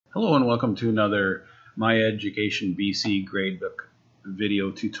Hello and welcome to another MyEdBC Gradebook video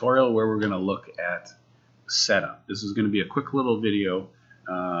tutorial where we're going to look at setup. This is going to be a quick little video.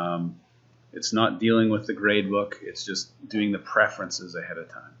 It's not dealing with the gradebook, it's just doing the preferences ahead of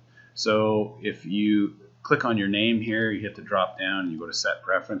time. So if you click on your name here, you hit the drop down, you go to set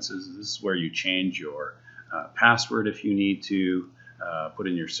preferences. This is where you change your password if you need to, put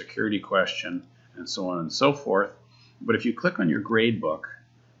in your security question, and so on and so forth. But if you click on your gradebook,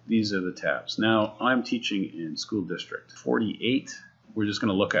 these are the tabs. Now, I'm teaching in School District 48. We're just going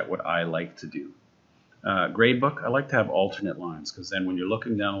to look at what I like to do. Gradebook, I like to have alternate lines because then when you're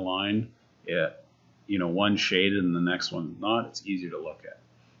looking down a line, one shaded and the next one not, it's easier to look at.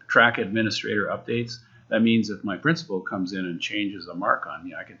 Track administrator updates. That means if my principal comes in and changes a mark on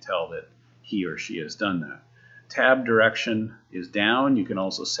me, I can tell that he or she has done that. Tab direction is down. You can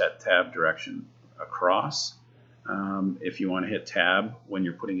also set tab direction across. If you want to hit tab when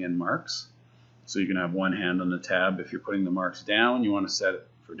you're putting in marks. So you can have one hand on the tab. If you're putting the marks down, you want to set it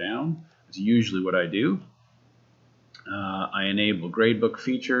for down. That's usually what I do. I enable gradebook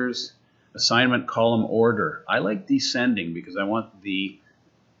features, assignment column order. I like descending because I want the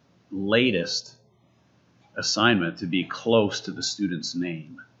latest assignment to be close to the student's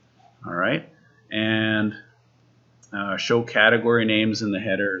name. All right, and show category names in the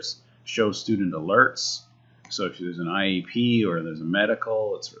headers, show student alerts. So if there's an IEP or there's a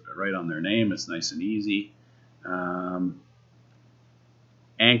medical, it's right on their name. It's nice and easy.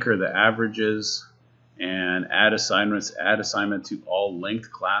 Anchor the averages and add assignments. Add assignment to all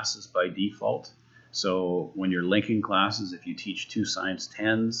linked classes by default. So when you're linking classes, if you teach 2 Science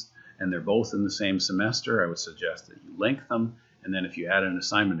 10s and they're both in the same semester, I would suggest that you link them. And then if you add an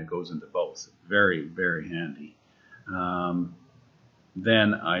assignment, it goes into both. Very, very handy.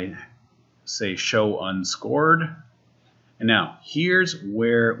 Then I say show unscored. And now here's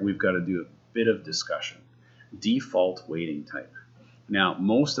where we've got to do a bit of discussion. Default weighting type. Now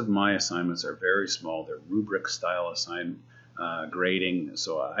most of my assignments are very small. They're rubric style grading.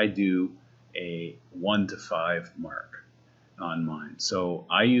 So I do a 1 to 5 mark on mine. So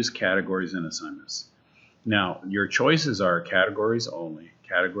I use categories and assignments. Now your choices are categories only,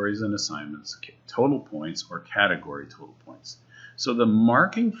 categories and assignments, total points, or category total points. So the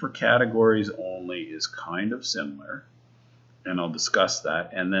marking for categories only is kind of similar, and I'll discuss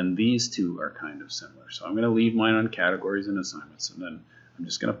that. And then these two are kind of similar. So I'm going to leave mine on categories and assignments, and then I'm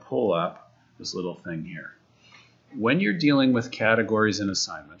just going to pull up this little thing here. When you're dealing with categories and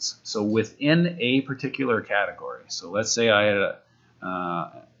assignments, so within a particular category, so let's say I had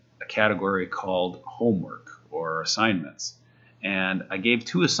a category called homework or assignments, and I gave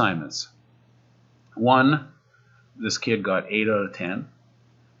 2 assignments. One, this kid got 8 out of 10,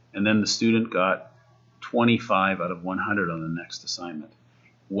 and then the student got 25 out of 100 on the next assignment.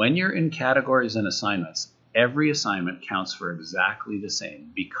 When you're in categories and assignments, every assignment counts for exactly the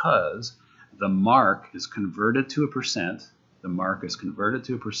same because the mark is converted to a percent,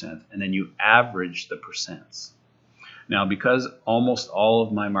 and then you average the percents. Now, because almost all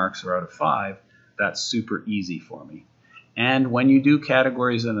of my marks are out of 5, that's super easy for me. And when you do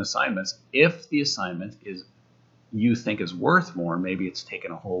categories and assignments, if the assignment you think is worth more, maybe it's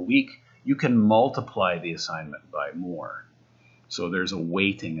taken a whole week, you can multiply the assignment by more. So there's a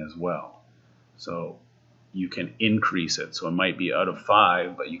weighting as well. So you can increase it. So it might be out of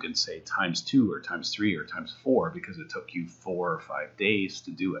 5, but you can say times 2 or times 3 or times 4 because it took you 4 or 5 days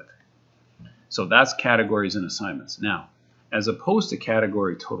to do it. So that's categories and assignments. Now, as opposed to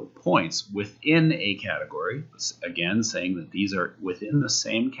category total points within a category, again saying that these are within the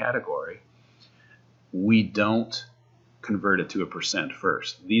same category, we don't convert it to a percent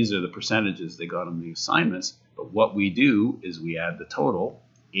first. These are the percentages they got on the assignments, but what we do is we add the total.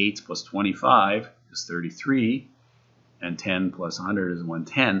 8 plus 25 is 33, and 10 plus 100 is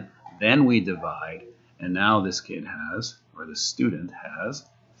 110. Then we divide, and now this kid has, or the student has,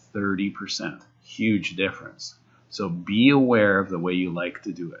 30%. Huge difference. So be aware of the way you like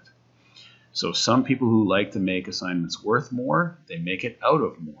to do it. So some people who like to make assignments worth more, they make it out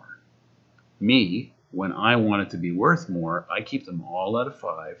of more. Me, when I want it to be worth more, I keep them all out of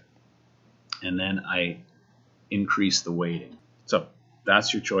 5, and then I increase the weighting. So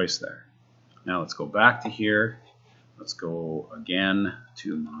that's your choice there. Now let's go back to here. Let's go again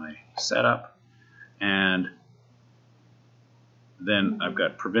to my setup, and then I've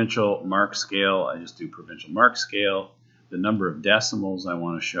got provincial mark scale. I just do provincial mark scale. The number of decimals I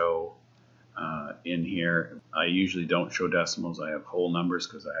want to show in here. I usually don't show decimals. I have whole numbers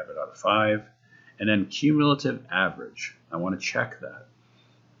because I have it out of 5. And then cumulative average. I want to check that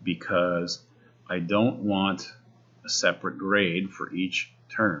because I don't want a separate grade for each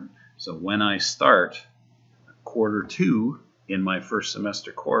term. So when I start quarter 2 in my first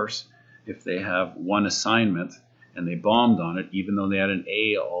semester course, if they have one assignment and they bombed on it, even though they had an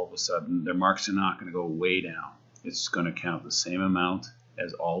A, all of a sudden their marks are not going to go way down. It's going to count the same amount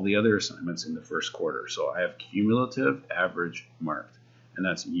as all the other assignments in the first quarter. So I have cumulative average marked. And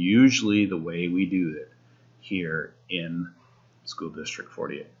that's usually the way we do it here in School District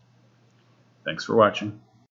 48. Thanks for watching.